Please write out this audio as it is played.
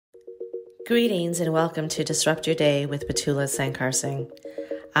Greetings and welcome to Disrupt Your Day with Petula Sankar Singh.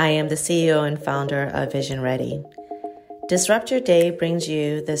 I am the CEO and founder of Vision Ready. Disrupt Your Day brings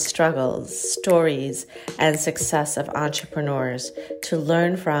you the struggles, stories, and success of entrepreneurs to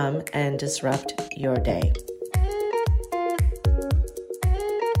learn from and disrupt your day.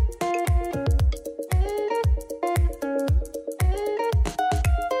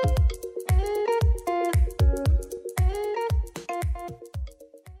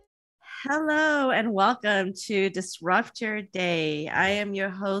 Hello and welcome to Disrupt Your Day. I am your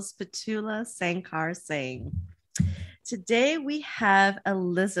host, Petula Sankar Singh. Today we have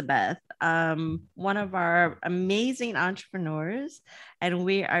Elizabeth, one of our amazing entrepreneurs, and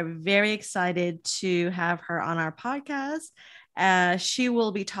we are very excited to have her on our podcast. She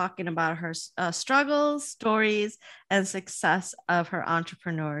will be talking about her struggles, stories, and success of her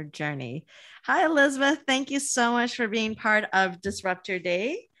entrepreneur journey. Hi, Elizabeth. Thank you so much for being part of Disrupt Your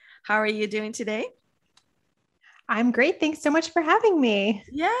Day. How are you doing today? I'm great. Thanks so much for having me.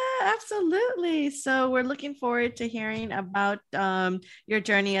 Yeah, absolutely. So we're looking forward to hearing about your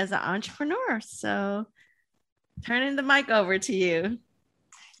journey as an entrepreneur. So turning the mic over to you.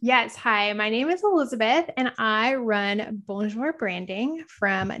 Yes. Hi, my name is Elizabeth and I run Bonjour Branding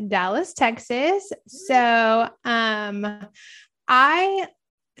from Dallas, Texas. So I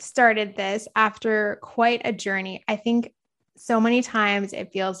started this after quite a journey. I think so many times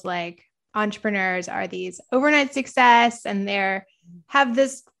it feels like entrepreneurs are these overnight success and they're have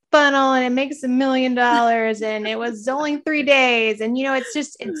this funnel and it makes $1 million and it was only 3 days. And,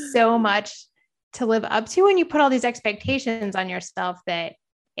 it's so much to live up to when you put all these expectations on yourself that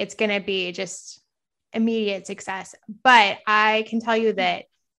it's going to be just immediate success. But I can tell you that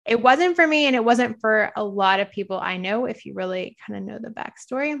it wasn't for me and it wasn't for a lot of people I know, if you really kind of know the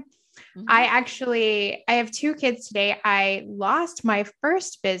backstory. Mm-hmm. I have 2 kids today. I lost my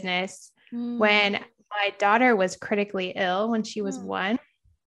first business when my daughter was critically ill when she was 1.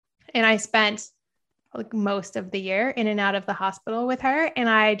 And I spent most of the year in and out of the hospital with her. And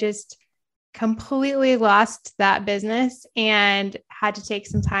I just completely lost that business and had to take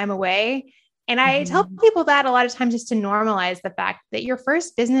some time away. And I tell people that a lot of times just to normalize the fact that your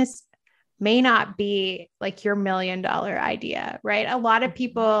first business may not be like your $1 million idea, right? A lot of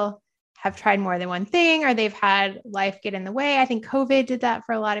people have tried more than one thing, or they've had life get in the way. I think COVID did that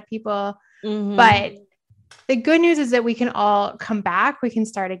for a lot of people, but the good news is that we can all come back, we can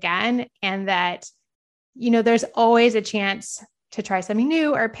start again. And that, there's always a chance to try something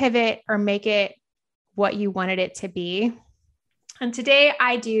new or pivot or make it what you wanted it to be. And today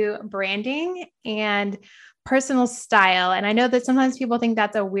I do branding and personal style. And I know that sometimes people think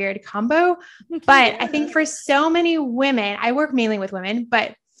that's a weird combo, but I think for so many women, I work mainly with women,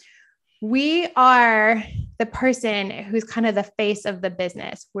 but we are the person who's kind of the face of the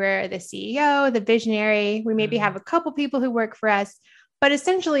business. We're the CEO, the visionary. We maybe have a couple people who work for us, but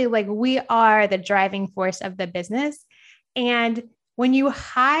essentially we are the driving force of the business. And when you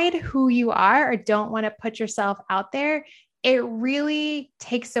hide who you are or don't want to put yourself out there, it really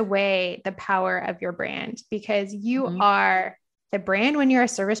takes away the power of your brand, because you are the brand when you're a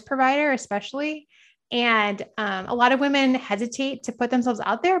service provider, especially. And a lot of women hesitate to put themselves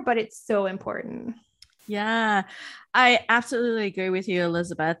out there, but it's so important. Yeah, I absolutely agree with you,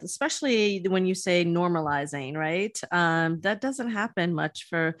 Elizabeth, especially when you say normalizing, right? That doesn't happen much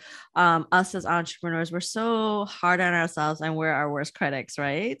for us as entrepreneurs. We're so hard on ourselves and we're our worst critics,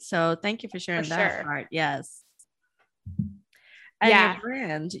 right? So thank you for sharing that part. Yes. And your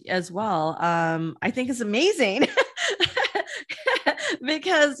brand as well, I think is amazing.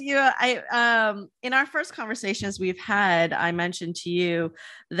 Because in our first conversations we've had, I mentioned to you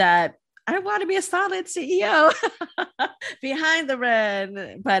that I want to be a solid CEO behind the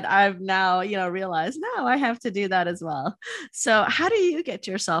brand, but I've now, realized, no, I have to do that as well. So how do you get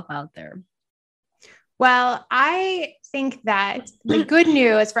yourself out there? Well, I think that the good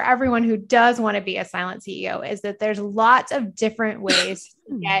news for everyone who does want to be a silent CEO is that there's lots of different ways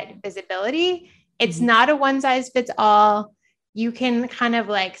to get visibility. It's not a one size fits all. You can kind of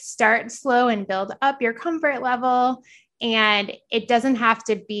start slow and build up your comfort level. And it doesn't have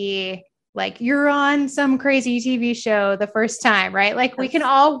to be like you're on some crazy TV show the first time, right? We can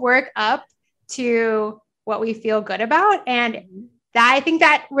all work up to what we feel good about. And that, I think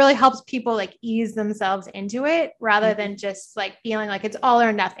that really helps people ease themselves into it rather than just feeling like it's all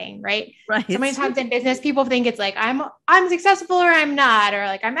or nothing. Right. So many times in business, people think it's I'm successful or I'm not,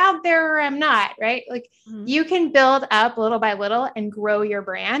 or I'm out there or I'm not. Right. You can build up little by little and grow your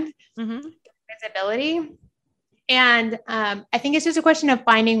brand visibility. And I think it's just a question of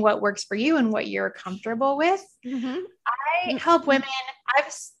finding what works for you and what you're comfortable with. I help women.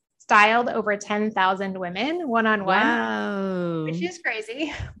 I've styled over 10,000 women one-on-one, Wow. which is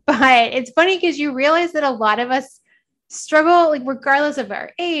crazy. But it's funny because you realize that a lot of us struggle, like regardless of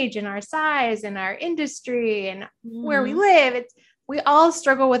our age and our size and our industry and where we live, we all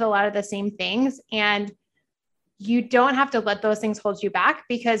struggle with a lot of the same things. And you don't have to let those things hold you back,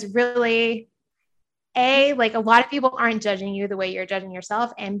 because really, A, like a lot of people aren't judging you the way you're judging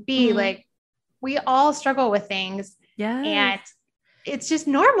yourself. And B, like we all struggle with things. And it's just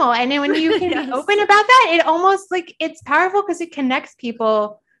normal. And then when you can open about that, it almost like it's powerful because it connects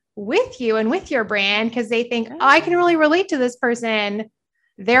people with you and with your brand, because they think, oh, I can really relate to this person.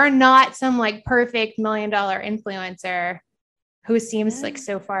 They're not some like perfect $1 million influencer who seems like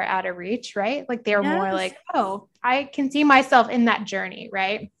so far out of reach, right? Like they're more like, oh, I can see myself in that journey,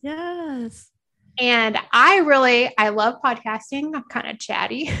 right? Yes. And I love podcasting. I'm kind of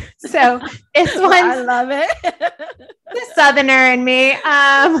chatty. So this one's I love it. The Southerner in me.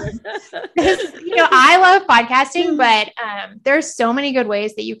 I love podcasting, but there's so many good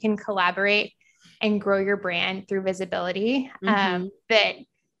ways that you can collaborate and grow your brand through visibility that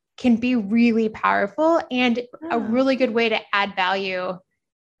can be really powerful and a really good way to add value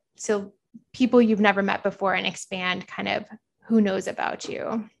to people you've never met before and expand kind of who knows about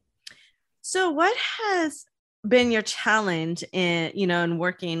you. So what has been your challenge in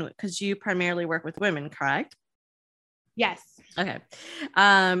working, because you primarily work with women, correct? Yes. Okay.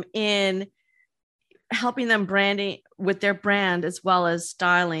 In helping them branding with their brand as well as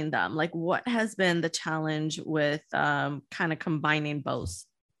styling them, like what has been the challenge with kind of combining both?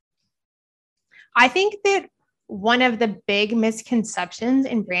 I think that one of the big misconceptions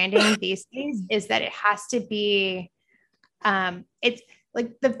in branding these days is that it has to be, it's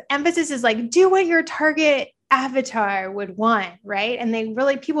like the emphasis is like, do what your target avatar would want. Right.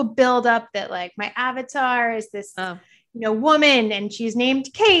 And people build up that like my avatar is this, woman and she's named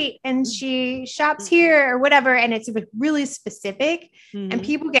Kate and she shops here or whatever. And it's really specific and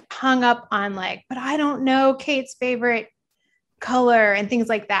people get hung up on like, but I don't know Kate's favorite color and things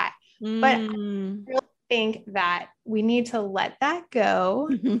like that. But I really think that we need to let that go.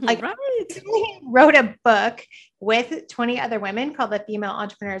 Like I wrote a book with 20 other women called The Female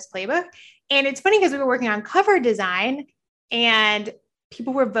Entrepreneur's Playbook. And it's funny because we were working on cover design and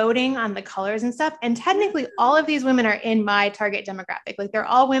people were voting on the colors and stuff. And technically all of these women are in my target demographic. Like they're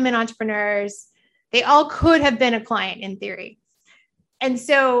all women entrepreneurs. They all could have been a client in theory. And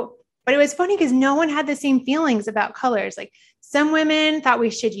so, but it was funny because no one had the same feelings about colors. Like some women thought we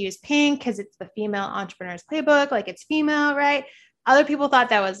should use pink because it's the Female Entrepreneur's Playbook. Like it's female, right? Other people thought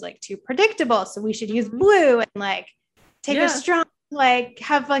that was like too predictable. So we should use blue and like take a strong, like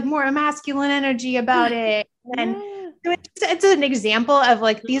have like more masculine energy about it. And it's an example of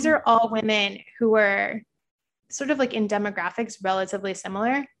like, these are all women who were sort of like in demographics relatively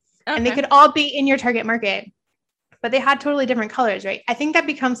similar and they could all be in your target market, but they had totally different colors, right? I think that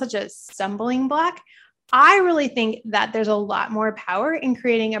becomes such a stumbling block. I really think that there's a lot more power in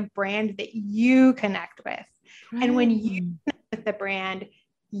creating a brand that you connect with. And when you connect with the brand,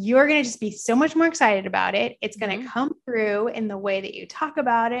 you're going to just be so much more excited about it. It's going to come through in the way that you talk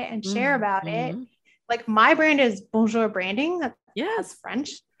about it and share about it. Like my brand is Bonjour Branding. That's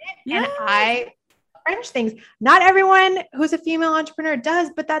French. And I French things. Not everyone who's a female entrepreneur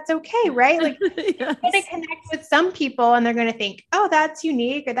does, but that's okay, right? Like you're going to connect with some people and they're going to think, oh, that's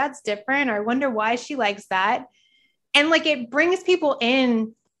unique or that's different, or I wonder why she likes that. And like it brings people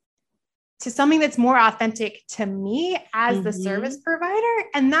in to something that's more authentic to me as the service provider.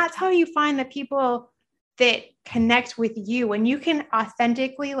 And that's how you find the people that connect with you, when you can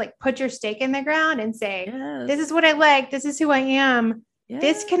authentically like put your stake in the ground and say, this is what I like. This is who I am.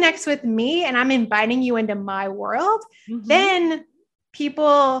 This connects with me and I'm inviting you into my world. Then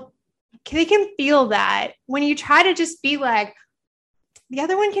people, they can feel that. When you try to just be like, the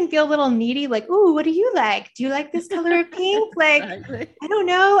other one can feel a little needy, like, ooh, what do you like? Do you like this color of pink? Like, I don't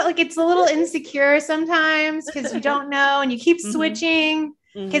know. Like it's a little insecure sometimes because you don't know and you keep switching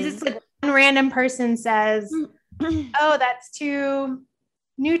because it's like one random person says, oh, that's too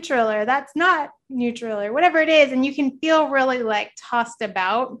neutral or that's not neutral or whatever it is. And you can feel really like tossed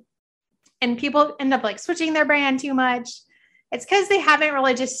about and people end up like switching their brand too much. It's because they haven't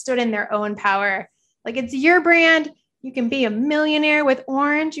really just stood in their own power. Like it's your brand. You can be a millionaire with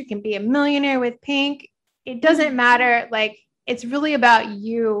orange. You can be a millionaire with pink. It doesn't matter. Like it's really about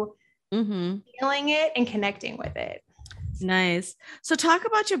you feeling it and connecting with it. Nice. So talk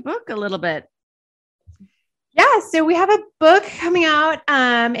about your book a little bit. Yeah. So we have a book coming out.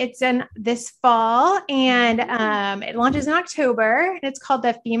 It's in this fall and it launches in October and it's called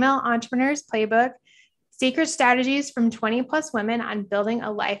The Female Entrepreneur's Playbook. secret strategies from 20 plus women on building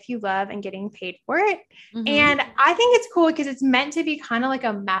a life you love and getting paid for it. Mm-hmm. And I think it's cool because it's meant to be kind of like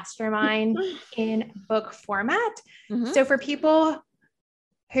a mastermind in book format. Mm-hmm. So for people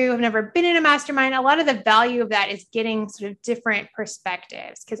who have never been in a mastermind, a lot of the value of that is getting sort of different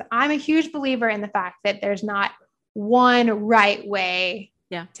perspectives. Because I'm a huge believer in the fact that there's not one right way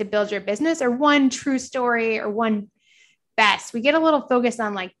to build your business, or one true story, or one best. We get a little focused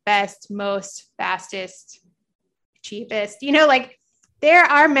on like best, most, fastest, cheapest, like there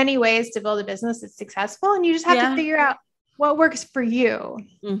are many ways to build a business that's successful, and you just have to figure out what works for you.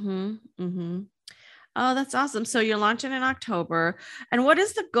 Mm-hmm. Mm-hmm. Oh, that's awesome. So you're launching in October. And what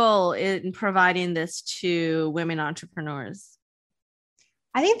is the goal in providing this to women entrepreneurs?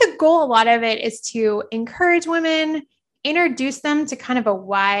 I think the goal, a lot of it, is to encourage women, introduce them to kind of a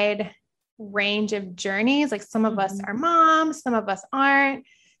wide range of journeys. Like some of us are moms, some of us aren't.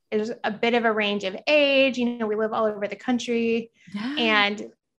 There's a bit of a range of age. We live all over the country. Yeah.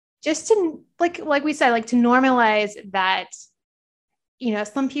 And just to, like we said, like to normalize that,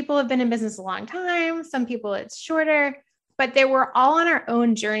 some people have been in business a long time, some people it's shorter, but they were all on our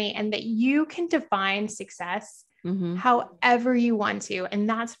own journey, and that you can define success however you want to. And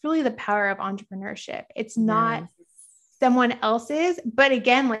that's really the power of entrepreneurship. It's not someone else's, but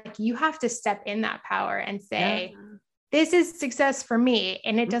again, like you have to step in that power and say, this is success for me.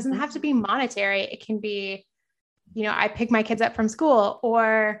 And it doesn't have to be monetary. It can be, I pick my kids up from school,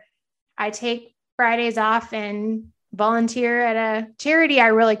 or I take Fridays off and volunteer at a charity I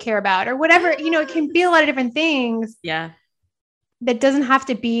really care about, or whatever. It can be a lot of different things. Yeah. That doesn't have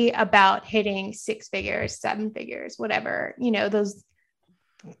to be about hitting 6 figures, 7 figures, whatever, those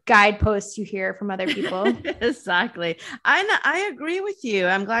guideposts you hear from other people. Exactly. I agree with you.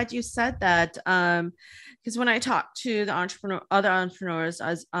 I'm glad you said that. Because when I talk to the other entrepreneurs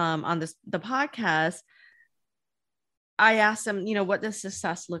on the podcast, I ask them, what does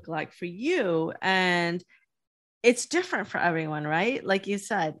success look like for you? And it's different for everyone, right? Like you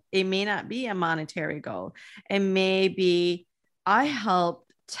said, it may not be a monetary goal. It may be, I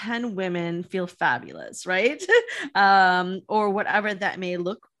helped 10 women feel fabulous, right? Or whatever that may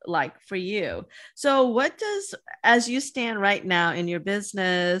look like for you. So as you stand right now in your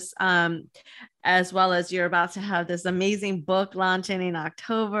business, as well as you're about to have this amazing book launching in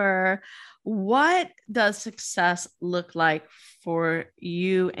October, what does success look like for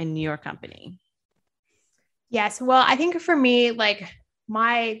you and your company? Yes. Well, I think for me, like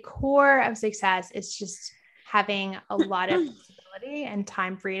my core of success is just having a lot of flexibility and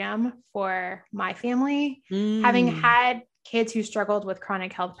time freedom for my family. Having had kids who struggled with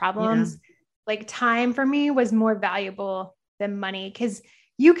chronic health problems, like time for me was more valuable than money, because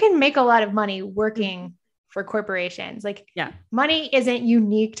you can make a lot of money working for corporations. Like money isn't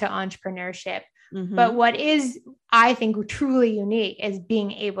unique to entrepreneurship, but what is, I think, truly unique is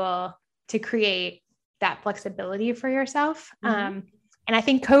being able to create that flexibility for yourself. And I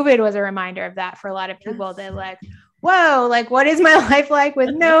think COVID was a reminder of that for a lot of people. They're like, whoa, like what is my life like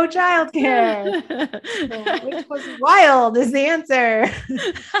with no childcare? Which was wild is the answer.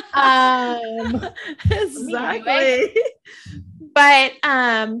 Exactly. But,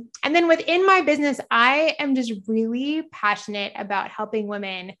 and then within my business, I am just really passionate about helping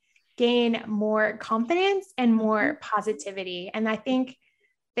women gain more confidence and more positivity. And I think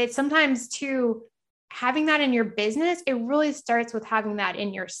that sometimes too, having that in your business, it really starts with having that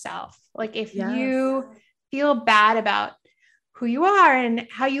in yourself. Like if you feel bad about who you are and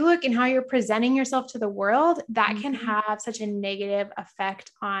how you look and how you're presenting yourself to the world, that can have such a negative effect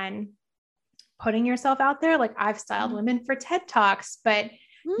on putting yourself out there. Like I've styled women for TED Talks, but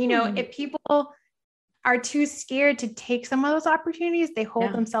if people are too scared to take some of those opportunities, they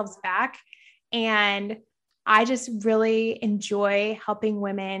hold themselves back. And I just really enjoy helping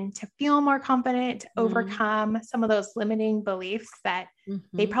women to feel more confident, to overcome some of those limiting beliefs that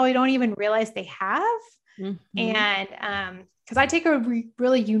they probably don't even realize they have. And because I take a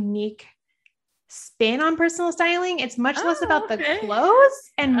really unique spin on personal styling, it's much less about the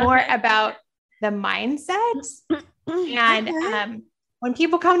clothes and more about the mindset. And when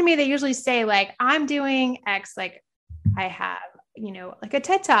people come to me, they usually say like, I'm doing X, like I have, like a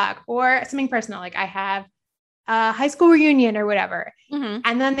TED Talk or something personal, like I have a high school reunion or whatever.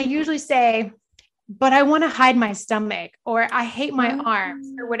 And then they usually say, but I want to hide my stomach, or I hate my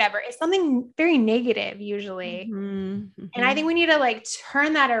arms, or whatever. It's something very negative usually. And I think we need to like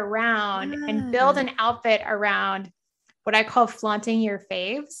turn that around and build an outfit around what I call flaunting your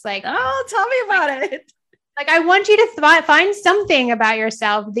faves. Like, oh, tell me about it. Like, I want you to find something about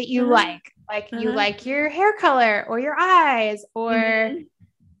yourself that you like you like your hair color or your eyes, or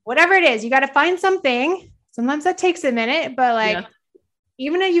whatever it is, you got to find something. Sometimes that takes a minute, but like,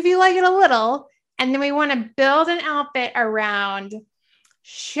 even if you like it a little, and then we want to build an outfit around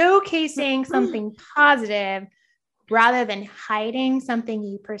showcasing something positive rather than hiding something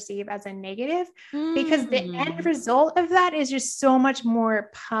you perceive as a negative, because the end result of that is just so much more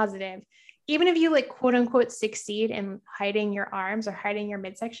positive. Even if you like quote unquote succeed in hiding your arms or hiding your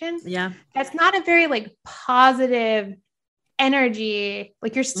midsection, that's not a very like positive energy.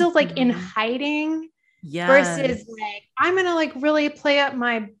 Like you're still like in hiding versus like, I'm going to like really play up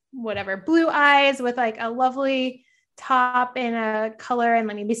my whatever blue eyes with like a lovely top in a color and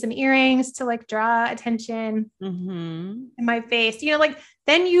like maybe some earrings to like draw attention in my face, you know, like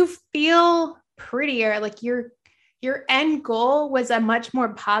then you feel prettier. Like your end goal was a much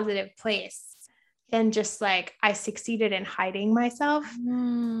more positive place than just like I succeeded in hiding myself.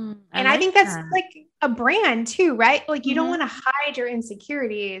 And I think that's like a brand too, right? Like you don't want to hide your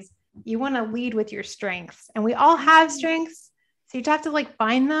insecurities. You want to lead with your strengths, and we all have strengths. So you have to like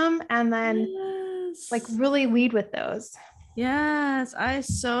find them and then like really lead with those. Yes, I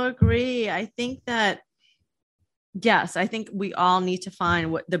so agree. I think that, yes, I think we all need to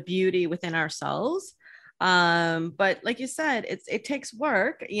find what the beauty within ourselves. But like you said, it takes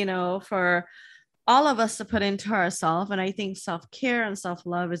work, you know, for all of us to put into ourselves. And I think self-care and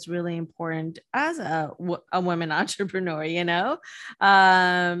self-love is really important as a woman entrepreneur, you know?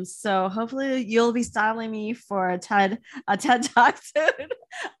 So hopefully you'll be styling me for a TED Talk soon.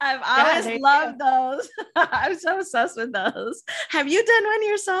 I've always loved those. I'm so obsessed with those. Have you done one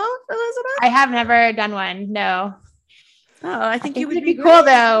yourself, Elizabeth? I have never done one. No. Oh, I think you would be cool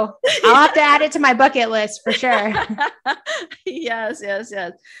though. I'll have to add it to my bucket list for sure. Yes.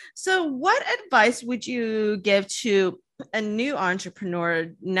 So what advice would you give to a new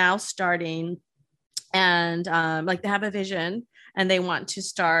entrepreneur now starting and like they have a vision and they want to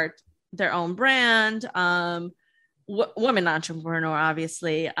start their own brand, woman entrepreneur,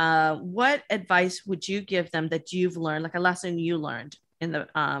 obviously, what advice would you give them that you've learned, like a lesson you learned in the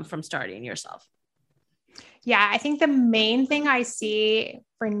from starting yourself? Yeah, I think the main thing I see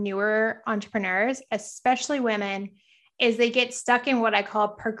for newer entrepreneurs, especially women, is they get stuck in what I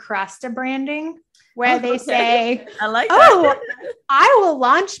call procrasta branding, where they say, I like that. I will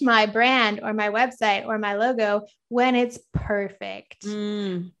launch my brand or my website or my logo when it's perfect.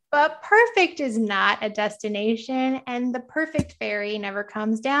 But perfect is not a destination, and the perfect fairy never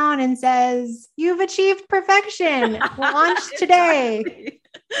comes down and says, you've achieved perfection. Launch today.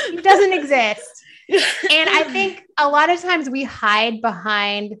 It doesn't exist. And I think a lot of times we hide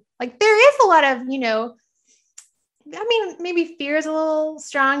behind, like, there is a lot of, you know, I mean, maybe fear is a little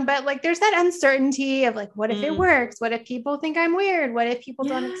strong, but like there's that uncertainty of like, what if it works? What if people think I'm weird? What if people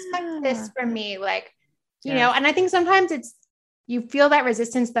don't expect this from me? Like, you know, and I think sometimes you feel that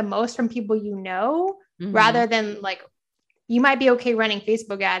resistance the most from people, you know, rather than like, you might be okay running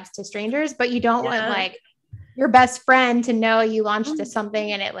Facebook ads to strangers, but you don't want like your best friend to know you launched to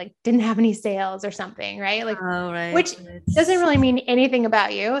something and it like didn't have any sales or something, right? Like, which doesn't really mean anything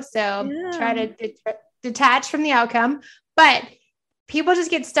about you. So try to detach from the outcome, but people just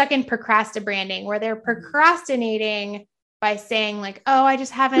get stuck in procrastinating branding where they're procrastinating by saying like, oh, I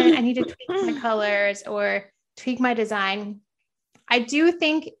need to tweak my colors or tweak my design. I do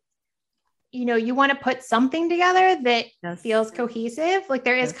think, you know, you want to put something together that feels cohesive. Like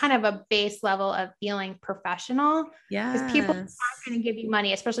there is kind of a base level of feeling professional. Because people aren't going to give you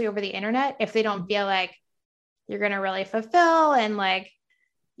money, especially over the internet, if they don't feel like you're going to really fulfill and like,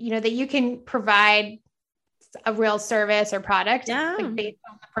 you know, that you can provide a real service or product like based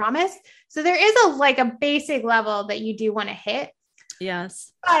on the promise. So there is a basic level that you do want to hit.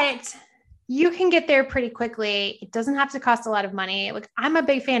 Yes. But you can get there pretty quickly. It doesn't have to cost a lot of money. Like I'm a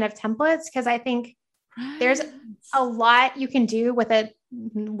big fan of templates because I think there's a lot you can do with a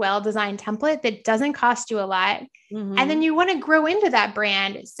well-designed template that doesn't cost you a lot. And then you want to grow into that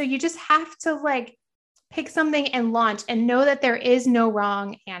brand. So you just have to like pick something and launch and know that there is no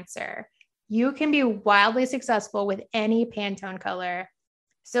wrong answer. You can be wildly successful with any Pantone color.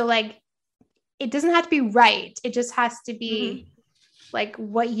 So like, it doesn't have to be right. It just has to be like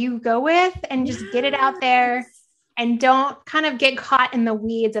what you go with and just get it out there and don't kind of get caught in the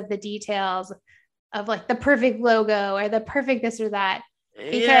weeds of the details of like the perfect logo or the perfect this or that,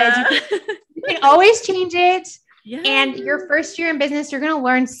 because you can always change it. And your first year in business, you're going to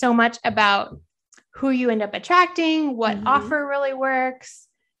learn so much about who you end up attracting, what offer really works.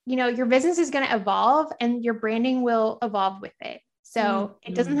 You know, your business is going to evolve and your branding will evolve with it. So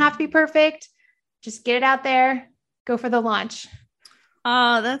it doesn't have to be perfect. Just get it out there, go for the launch.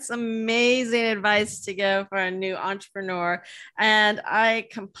 Oh, that's amazing advice to give for a new entrepreneur. And I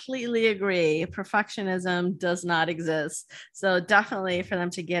completely agree. Perfectionism does not exist. So definitely for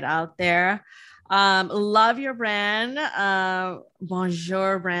them to get out there. Love your brand.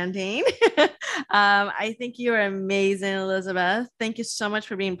 Bonjour branding. I think you are amazing, Elizabeth. Thank you so much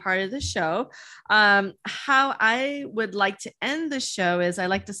for being part of the show. How I would like to end the show is I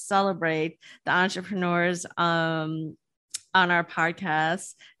like to celebrate the entrepreneurs on our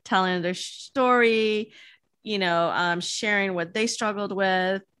podcast, telling their story, sharing what they struggled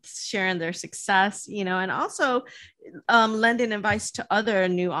with, sharing their success, and also lending advice to other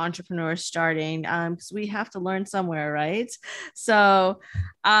new entrepreneurs starting, because we have to learn somewhere, right? So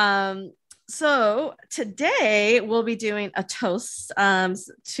today we'll be doing a toast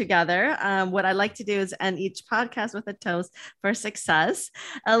together. What I like to do is end each podcast with a toast for success.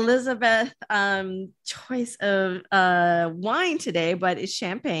 Elizabeth, choice of wine today, but it's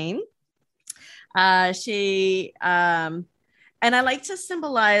champagne. She and I like to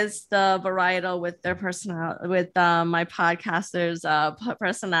symbolize the varietal with their personality, with my podcasters'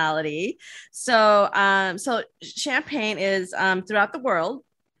 personality. So champagne is throughout the world.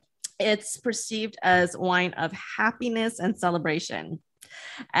 It's perceived as wine of happiness and celebration,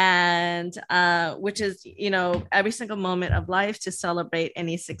 and which is, every single moment of life to celebrate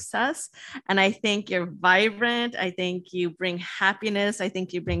any success. And I think you're vibrant. I think you bring happiness. I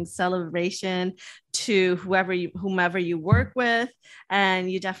think you bring celebration to whomever you work with,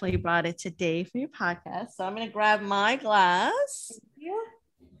 and you definitely brought it today for your podcast. So I'm going to grab my glass. Yeah.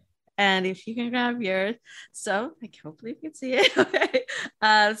 And if you can grab yours. So hopefully you can see it. Okay.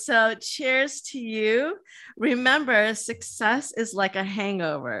 So cheers to you. Remember, success is like a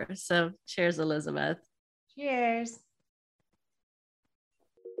hangover. So cheers, Elizabeth. Cheers.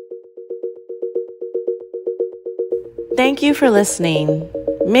 Thank you for listening.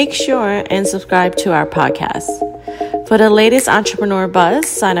 Make sure and subscribe to our podcast. For the latest entrepreneur buzz,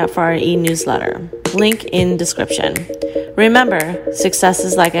 sign up for our e-newsletter. Link in description. Remember, success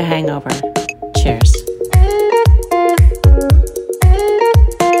is like a hangover. Cheers.